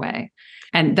either way.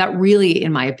 And that really,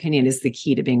 in my opinion, is the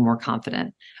key to being more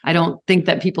confident. I don't think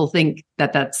that people think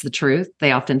that that's the truth.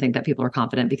 They often think that people are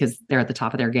confident because they're at the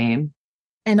top of their game.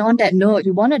 And on that note,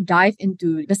 we want to dive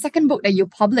into the second book that you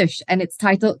published, and it's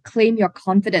titled Claim Your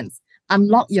Confidence,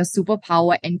 Unlock Your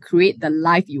Superpower and Create the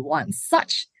Life You Want.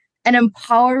 Such an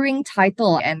empowering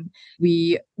title, and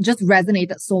we just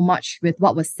resonated so much with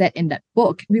what was said in that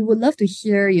book. We would love to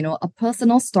hear, a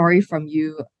personal story from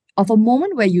you of a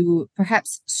moment where you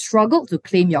perhaps struggled to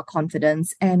claim your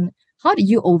confidence, and how did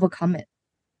you overcome it?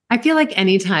 I feel like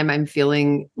anytime I'm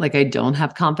feeling like I don't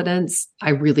have confidence, I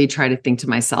really try to think to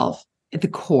myself, at the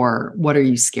core, what are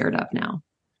you scared of now?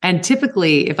 And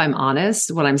typically, if I'm honest,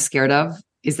 what I'm scared of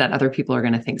is that other people are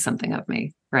going to think something of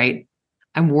me, right?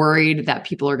 I'm worried that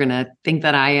people are going to think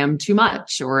that I am too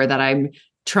much or that I'm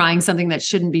trying something that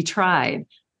shouldn't be tried.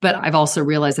 But I've also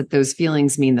realized that those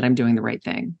feelings mean that I'm doing the right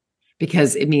thing,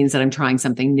 because it means that I'm trying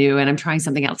something new and I'm trying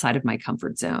something outside of my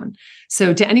comfort zone.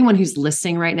 So to anyone who's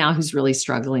listening right now, who's really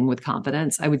struggling with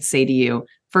confidence, I would say to you,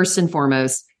 first and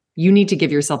foremost, you need to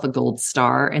give yourself a gold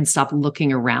star and stop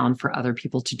looking around for other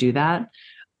people to do that.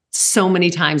 So many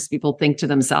times people think to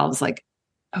themselves like,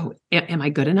 oh, am I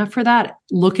good enough for that?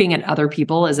 Looking at other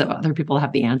people as if other people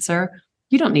have the answer.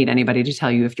 You don't need anybody to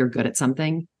tell you if you're good at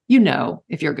something. You know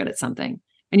if you're good at something,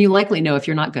 and you likely know if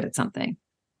you're not good at something.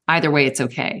 Either way, it's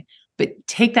okay. But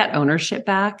take that ownership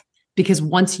back, because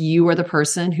once you are the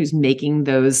person who's making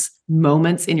those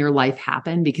moments in your life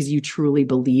happen because you truly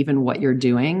believe in what you're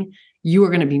doing, you are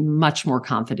going to be much more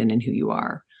confident in who you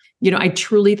are. I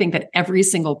truly think that every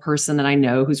single person that I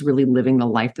know who's really living the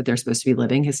life that they're supposed to be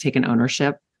living has taken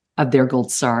ownership of their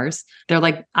gold stars. They're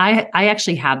like, I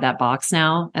actually have that box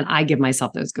now, and I give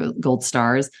myself those gold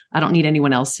stars. I don't need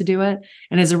anyone else to do it.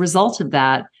 And as a result of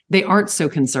that, they aren't so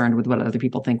concerned with what other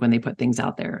people think when they put things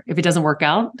out there. If it doesn't work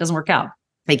out, it doesn't work out.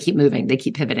 They keep moving, they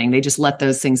keep pivoting, they just let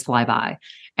those things fly by.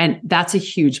 And that's a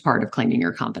huge part of claiming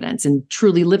your confidence and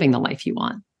truly living the life you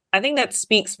want. I think that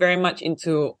speaks very much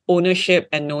into ownership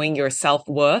and knowing your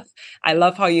self-worth. I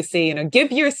love how you say,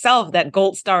 give yourself that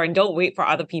gold star and don't wait for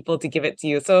other people to give it to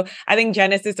you. So I think,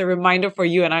 Janice, is a reminder for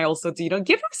you and I also to,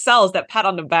 give ourselves that pat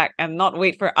on the back and not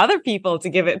wait for other people to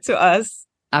give it to us.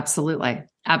 Absolutely.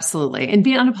 Absolutely. And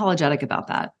be unapologetic about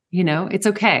that. It's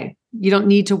okay. You don't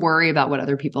need to worry about what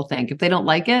other people think. If they don't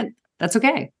like it, that's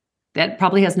okay. That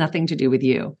probably has nothing to do with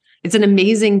you. It's an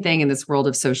amazing thing in this world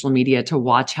of social media to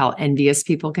watch how envious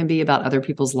people can be about other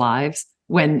people's lives,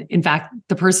 when in fact,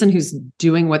 the person who's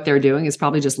doing what they're doing is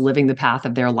probably just living the path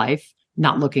of their life,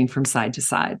 not looking from side to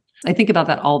side. I think about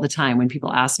that all the time when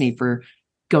people ask me for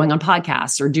going on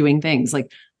podcasts or doing things.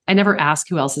 Like, I never ask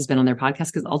who else has been on their podcast,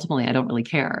 because ultimately I don't really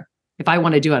care. If I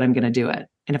want to do it, I'm going to do it.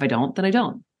 And if I don't, then I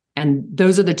don't. And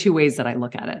those are the two ways that I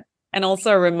look at it. And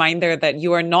also a reminder that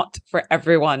you are not for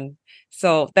everyone.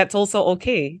 So that's also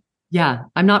okay. Yeah,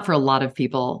 I'm not for a lot of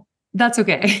people. That's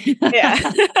okay.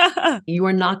 Yeah. You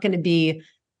are not going to be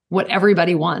what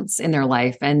everybody wants in their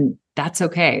life. And that's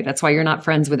okay. That's why you're not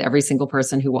friends with every single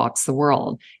person who walks the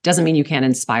world. Doesn't mean you can't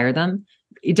inspire them.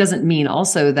 It doesn't mean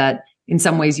also that in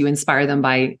some ways you inspire them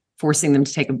by forcing them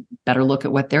to take a better look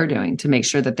at what they're doing to make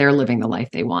sure that they're living the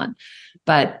life they want.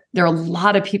 But there are a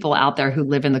lot of people out there who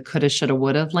live in the coulda, shoulda,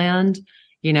 woulda land.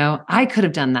 I could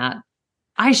have done that.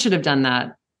 I should have done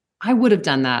that. I would have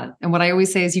done that. And what I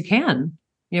always say is you can.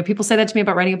 People say that to me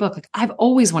about writing a book. Like, I've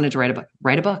always wanted to write a book.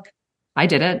 Write a book. I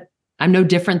did it. I'm no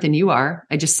different than you are.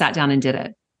 I just sat down and did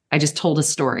it. I just told a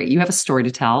story. You have a story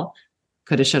to tell.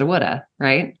 Coulda, shoulda, woulda,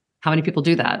 right? How many people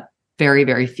do that? Very,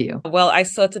 very few. Well, I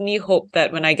certainly hope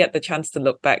that when I get the chance to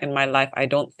look back in my life, I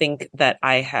don't think that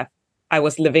I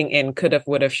was living in could have,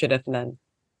 would have, should have, then.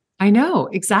 I know,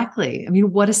 exactly. I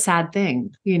mean, what a sad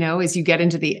thing, as you get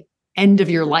into the end of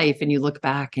your life and you look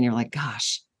back and you're like,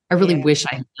 gosh, I really wish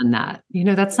I had done that.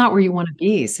 That's not where you want to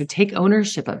be. So take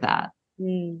ownership of that.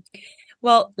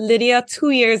 Well, Lydia,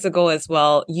 2 years ago as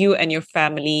well, you and your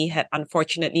family had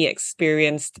unfortunately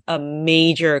experienced a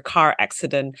major car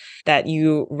accident that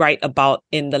you write about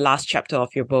in the last chapter of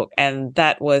your book. And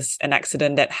that was an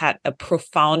accident that had a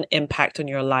profound impact on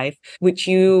your life. Would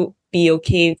you be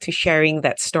okay to sharing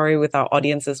that story with our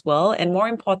audience as well? And more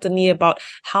importantly, about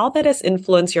how that has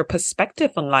influenced your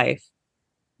perspective on life?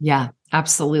 Yeah,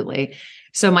 absolutely.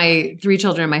 So my 3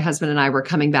 children, my husband and I were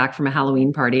coming back from a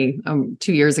Halloween party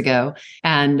 2 years ago,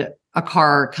 and a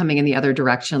car coming in the other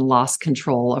direction lost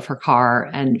control of her car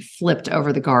and flipped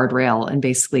over the guardrail and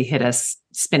basically hit us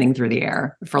spinning through the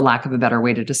air, for lack of a better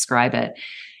way to describe it.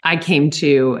 I came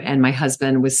to, and my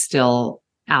husband was still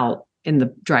out in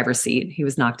the driver's seat. He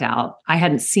was knocked out. I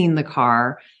hadn't seen the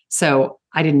car, so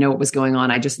I didn't know what was going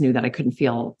on. I just knew that I couldn't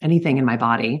feel anything in my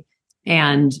body.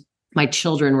 And my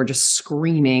children were just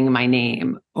screaming my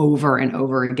name over and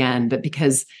over again. But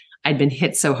because I'd been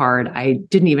hit so hard, I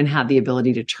didn't even have the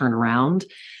ability to turn around.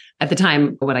 At the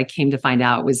time, what I came to find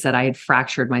out was that I had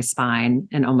fractured my spine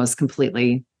and almost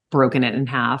completely broken it in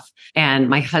half. And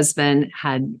my husband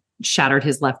had shattered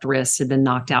his left wrist, had been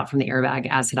knocked out from the airbag,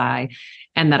 as had I,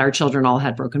 and that our children all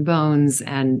had broken bones.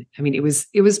 And I mean, it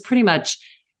was pretty much,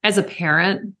 as a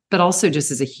parent, but also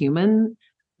just as a human,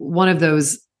 one of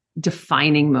those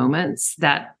defining moments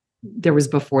that there was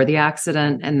before the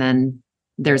accident and then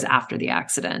there's after the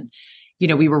accident.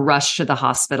 We were rushed to the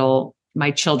hospital.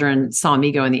 My children saw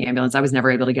me go in the ambulance. I was never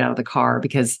able to get out of the car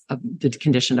because of the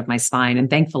condition of my spine. And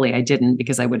thankfully I didn't,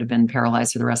 because I would have been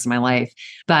paralyzed for the rest of my life.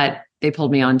 But they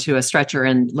pulled me onto a stretcher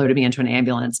and loaded me into an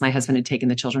ambulance. My husband had taken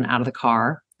the children out of the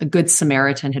car. A good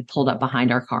Samaritan had pulled up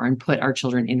behind our car and put our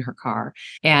children in her car.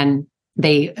 And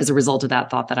they, as a result of that,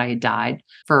 thought that I had died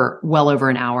for well over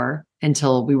an hour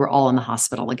until we were all in the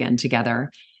hospital again together.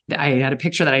 I had a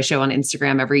picture that I show on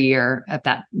Instagram every year at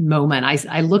that moment.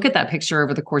 I look at that picture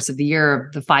over the course of the year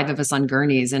of the 5 of us on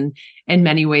gurneys, and in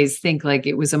many ways think like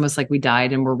it was almost like we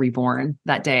died and were reborn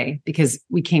that day, because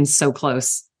we came so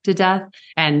close to death.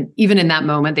 And even in that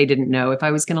moment, they didn't know if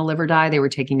I was going to live or die. They were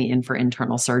taking me in for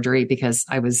internal surgery because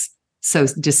I was so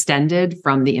distended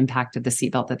from the impact of the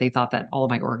seatbelt that they thought that all of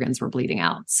my organs were bleeding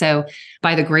out. So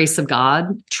by the grace of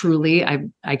God, truly,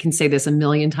 I can say this a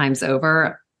million times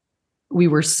over, we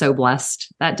were so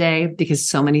blessed that day, because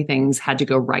so many things had to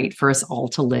go right for us all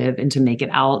to live and to make it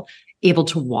out, able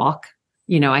to walk.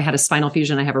 I had a spinal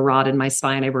fusion. I have a rod in my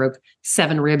spine. I broke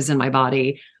 7 ribs in my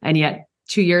body. And yet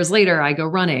 2 years later, I go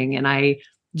running and I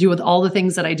do with all the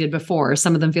things that I did before.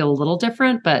 Some of them feel a little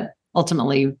different, but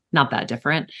ultimately not that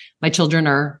different. My children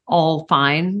are all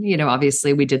fine.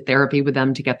 Obviously we did therapy with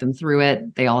them to get them through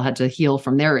it. They all had to heal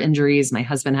from their injuries. My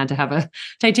husband had to have a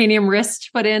titanium wrist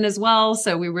put in as well.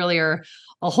 So we really are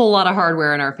a whole lot of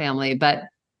hardware in our family. But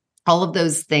all of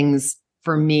those things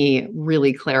for me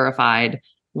really clarified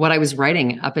what I was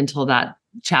writing up until that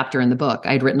chapter in the book.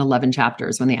 I'd written 11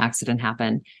 chapters when the accident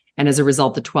happened. And as a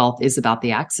result, the 12th is about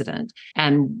the accident.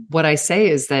 And what I say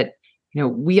is that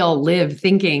we all live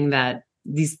thinking that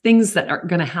these things that are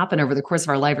going to happen over the course of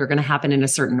our life are going to happen in a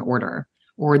certain order,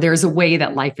 or there's a way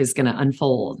that life is going to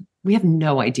unfold. We have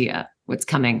no idea what's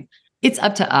coming. It's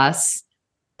up to us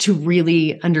to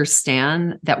really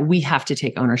understand that we have to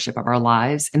take ownership of our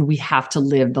lives and we have to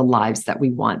live the lives that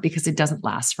we want, because it doesn't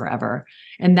last forever.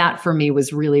 And that for me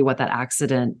was really what that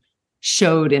accident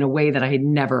showed in a way that I had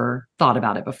never thought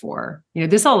about it before.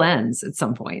 This all ends at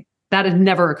some point. That had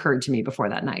never occurred to me before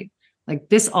that night. Like,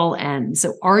 this all ends.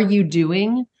 So are you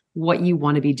doing what you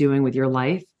want to be doing with your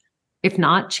life? If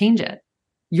not, change it.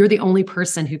 You're the only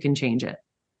person who can change it.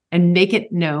 And make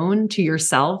it known to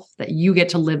yourself that you get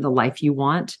to live the life you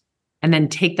want, and then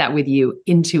take that with you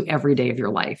into every day of your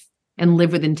life and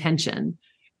live with intention.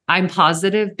 I'm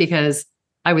positive because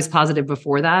I was positive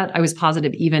before that. I was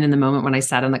positive even in the moment when I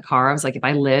sat in the car. I was like, if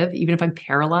I live, even if I'm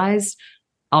paralyzed,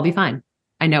 I'll be fine.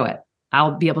 I know it.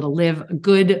 I'll be able to live a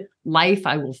good life.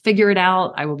 I will figure it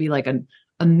out. I will be like an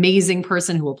amazing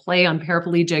person who will play on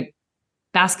paraplegic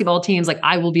basketball teams. Like,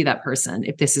 I will be that person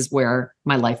if this is where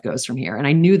my life goes from here. And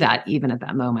I knew that even at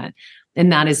that moment.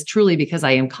 And that is truly because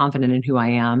I am confident in who I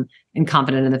am and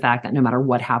confident in the fact that no matter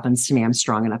what happens to me, I'm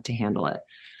strong enough to handle it.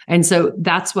 And so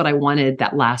that's what I wanted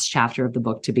that last chapter of the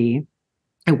book to be.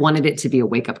 I wanted it to be a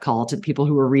wake-up call to people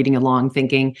who were reading along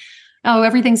thinking, oh,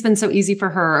 everything's been so easy for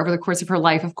her over the course of her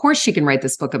life. Of course she can write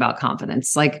this book about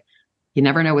confidence. Like, you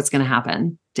never know what's going to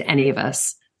happen to any of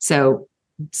us. So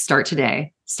start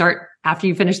today. Start after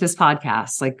you finish this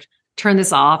podcast. Like, turn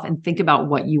this off and think about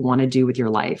what you want to do with your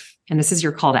life. And this is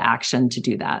your call to action to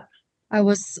do that. I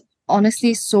was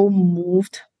honestly so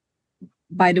moved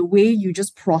by the way you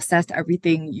just processed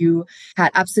everything. You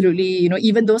had absolutely,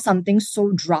 even though something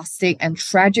so drastic and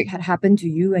tragic had happened to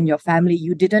you and your family,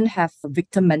 you didn't have a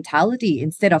victim mentality.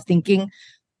 Instead of thinking,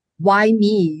 why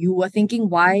me? You were thinking,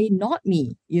 why not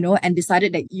me? And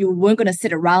decided that you weren't going to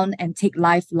sit around and take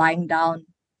life lying down.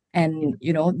 And,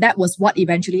 that was what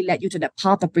eventually led you to that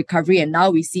path of recovery. And now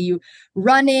we see you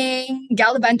running,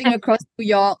 gallivanting across New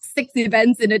York, 6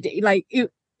 events in a day. Like,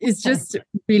 it's just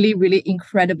really, really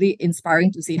incredibly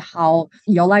inspiring to see how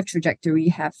your life trajectory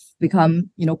have become,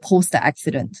 post the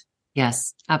accident.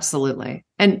 Yes, absolutely.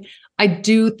 And I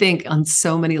do think on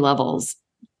so many levels,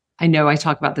 I know I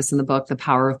talk about this in the book, the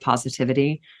power of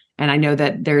positivity. And I know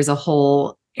that there's a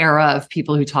whole era of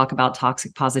people who talk about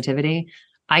toxic positivity.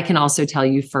 I can also tell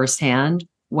you firsthand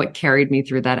what carried me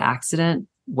through that accident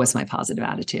was my positive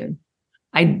attitude.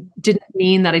 I didn't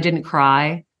mean that I didn't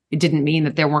cry. It didn't mean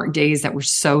that there weren't days that were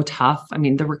so tough. I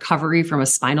mean, the recovery from a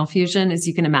spinal fusion, as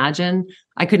you can imagine,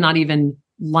 I could not even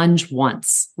lunge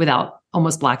once without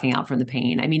almost blacking out from the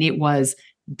pain. I mean, it was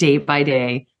day by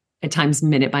day, at times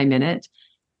minute by minute,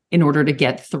 in order to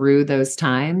get through those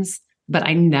times. But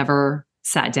I never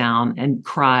sat down and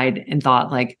cried and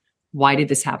thought, like, why did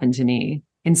this happen to me?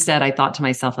 Instead, I thought to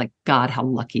myself, like, God, how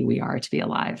lucky we are to be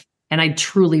alive. And I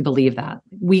truly believe that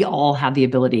we all have the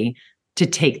ability to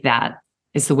take that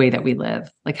as the way that we live.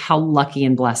 Like, how lucky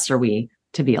and blessed are we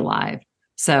to be alive?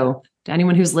 So to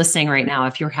anyone who's listening right now,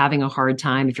 if you're having a hard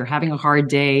time, if you're having a hard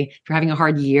day, if you're having a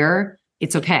hard year,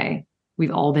 it's okay.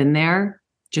 We've all been there.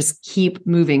 Just keep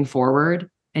moving forward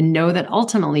and know that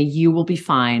ultimately you will be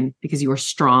fine because you are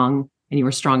strong and you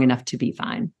are strong enough to be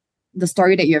fine. The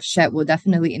story that you have shared will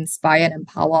definitely inspire and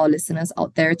empower our listeners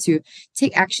out there to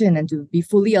take action and to be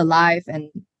fully alive and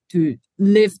to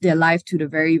live their life to the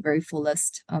very, very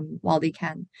fullest while they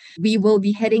can. We will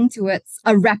be heading towards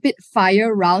a rapid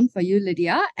fire round for you,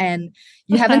 Lydia. And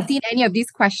you haven't seen any of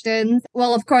these questions.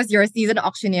 Well, of course, you're a seasoned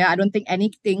auctioneer. I don't think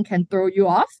anything can throw you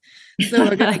off. So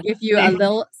we're going to give you a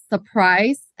little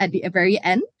surprise at the very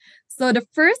end. So the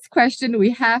first question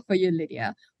we have for you,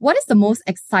 Lydia, what is the most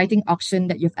exciting auction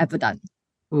that you've ever done?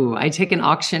 Ooh, I take an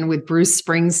auction with Bruce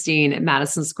Springsteen at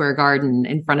Madison Square Garden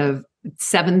in front of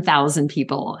 7,000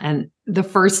 people. And the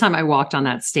first time I walked on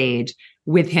that stage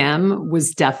with him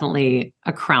was definitely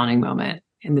a crowning moment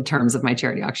in the terms of my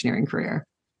charity auctioneering career.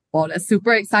 Oh, that's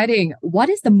super exciting. What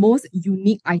is the most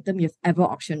unique item you've ever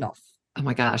auctioned off? Oh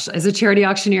my gosh. As a charity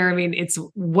auctioneer, I mean, it's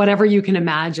whatever you can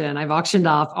imagine. I've auctioned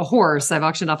off a horse. I've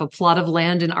auctioned off a plot of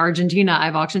land in Argentina.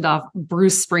 I've auctioned off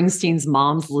Bruce Springsteen's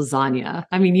mom's lasagna.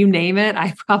 I mean, you name it,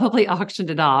 I probably auctioned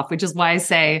it off, which is why I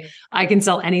say I can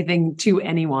sell anything to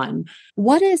anyone.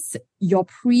 What is your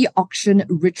pre-auction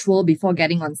ritual before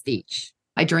getting on stage?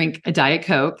 I drink a Diet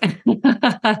Coke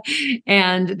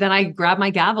and then I grab my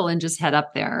gavel and just head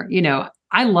up there.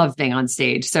 I love being on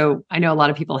stage. So I know a lot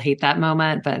of people hate that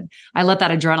moment, but I let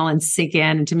that adrenaline sink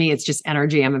in. And to me, it's just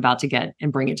energy I'm about to get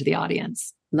and bring it to the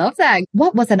audience. Love that.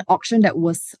 What was an auction that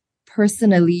was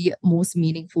personally most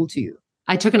meaningful to you?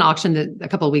 I took an auction a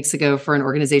couple of weeks ago for an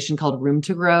organization called Room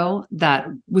to Grow. That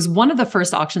was one of the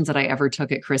first auctions that I ever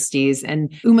took at Christie's.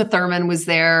 And Uma Thurman was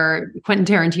there. Quentin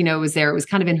Tarantino was there. It was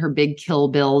kind of in her big Kill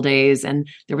Bill days. And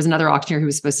there was another auctioneer who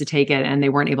was supposed to take it and they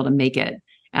weren't able to make it.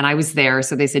 And I was there.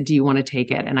 So they said, do you want to take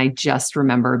it? And I just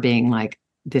remember being like,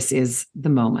 this is the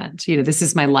moment. This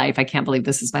is my life. I can't believe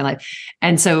this is my life.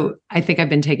 And so I think I've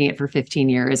been taking it for 15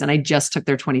 years and I just took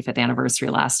their 25th anniversary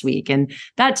last week. And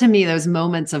that to me, those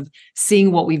moments of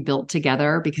seeing what we've built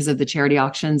together because of the charity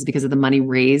auctions, because of the money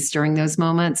raised during those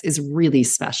moments is really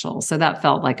special. So that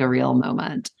felt like a real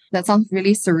moment. That sounds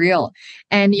really surreal.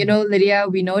 And, Lydia,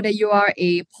 we know that you are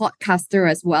a podcaster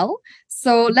as well.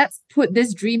 So let's put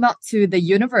this dream out to the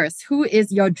universe. Who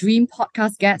is your dream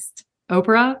podcast guest?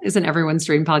 Oprah. Isn't everyone's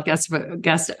dream podcast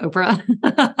guest Oprah?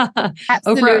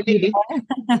 Absolutely.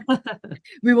 Oprah.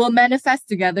 We will manifest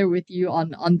together with you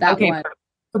on that one.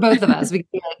 For both of us,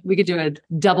 we could do a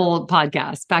double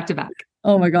podcast back to back.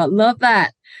 Oh my God, love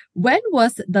that. When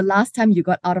was the last time you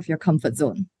got out of your comfort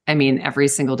zone? I mean, every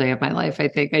single day of my life, I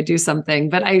think I do something,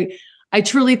 but I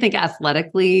truly think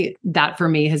athletically, that for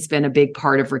me has been a big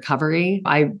part of recovery.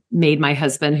 I made my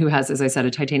husband, who has, as I said,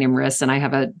 a titanium wrist and I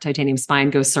have a titanium spine,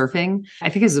 go surfing. I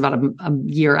think it was about a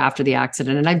year after the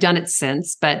accident and I've done it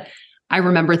since, but I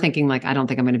remember thinking like, I don't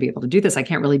think I'm going to be able to do this. I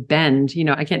can't really bend,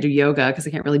 I can't do yoga because I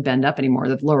can't really bend up anymore.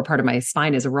 The lower part of my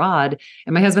spine is a rod,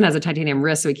 and my husband has a titanium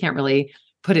wrist, so he can't really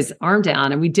put his arm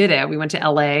down. And we did it. We went to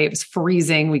LA. It was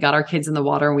freezing. We got our kids in the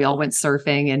water and we all went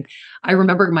surfing. And I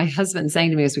remember my husband saying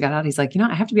to me as we got out, he's like,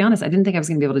 I have to be honest, I didn't think I was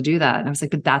going to be able to do that. And I was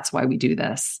like, but that's why we do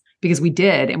this, because we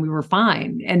did and we were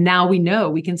fine. And now we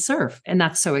know we can surf. And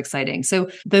that's so exciting.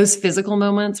 So those physical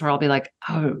moments where I'll be like,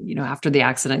 after the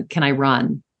accident, can I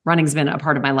run? Running's been a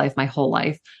part of my life, my whole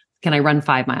life. Can I run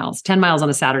 5 miles? 10 miles on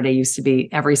a Saturday used to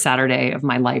be every Saturday of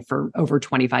my life for over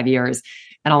 25 years.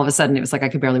 And all of a sudden it was like I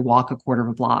could barely walk a quarter of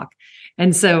a block.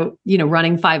 And so,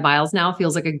 running 5 miles now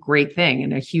feels like a great thing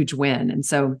and a huge win. And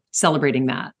so celebrating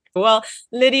that. Well,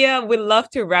 Lydia, we'd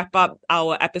love to wrap up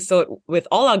our episode with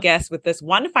all our guests with this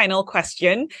one final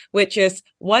question, which is,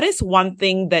 what is one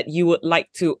thing that you would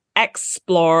like to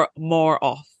explore more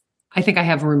of? I think I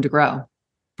have room to grow.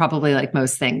 Probably like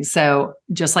most things. So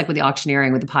just like with the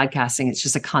auctioneering, with the podcasting, it's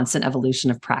just a constant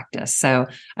evolution of practice. So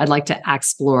I'd like to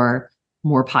explore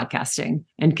more podcasting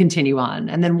and continue on.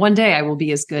 And then one day I will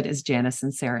be as good as Janice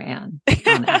and Sarah Ann.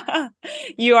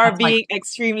 You are being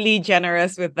extremely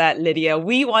generous with that, Lydia.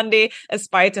 We one day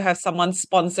aspire to have someone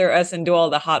sponsor us and do all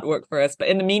the hard work for us. But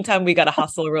in the meantime, we got to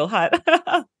hustle real hard.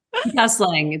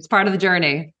 Hustling. It's part of the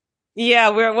journey. Yeah,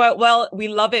 we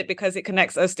love it because it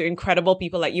connects us to incredible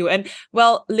people like you. And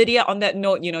well, Lydia, on that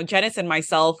note, Janice and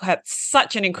myself had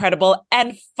such an incredible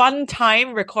and fun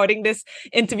time recording this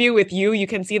interview with you. You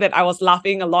can see that I was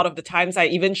laughing a lot of the times. I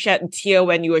even shed a tear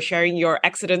when you were sharing your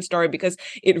accident story because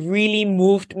it really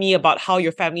moved me about how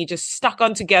your family just stuck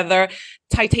on together,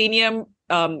 titanium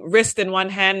wrist in one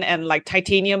hand and like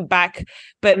titanium back.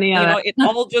 But, it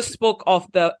all just spoke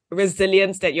of the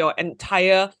resilience that your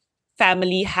entire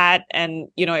family had. And,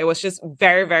 it was just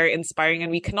very, very inspiring. And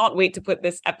we cannot wait to put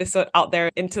this episode out there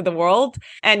into the world.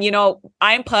 And,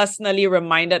 I'm personally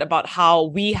reminded about how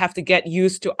we have to get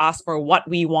used to ask for what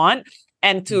we want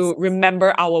and to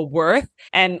remember our worth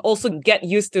and also get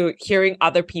used to hearing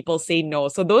other people say no.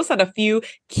 So those are the few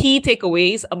key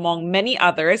takeaways among many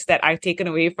others that I've taken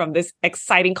away from this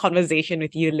exciting conversation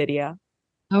with you, Lydia.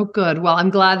 Oh, good. Well, I'm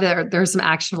glad that there's some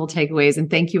actionable takeaways. And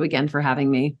thank you again for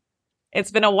having me. It's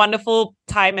been a wonderful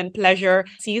time and pleasure.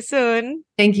 See you soon.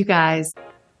 Thank you, guys.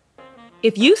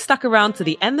 If you stuck around to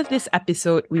the end of this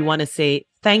episode, we want to say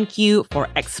thank you for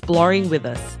exploring with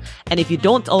us. And if you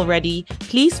don't already,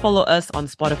 please follow us on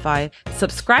Spotify,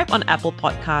 subscribe on Apple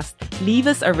Podcasts, leave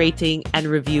us a rating and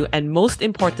review, and most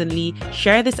importantly,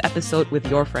 share this episode with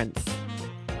your friends.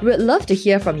 We'd love to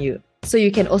hear from you. So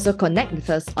you can also connect with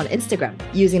us on Instagram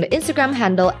using the Instagram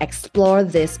handle Explore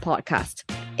This Podcast.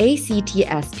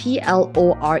 ACTSPLORE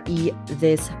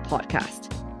This Podcast.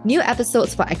 New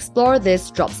episodes for Explore This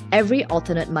drops every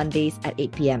alternate Mondays at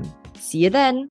 8 p.m. See you then!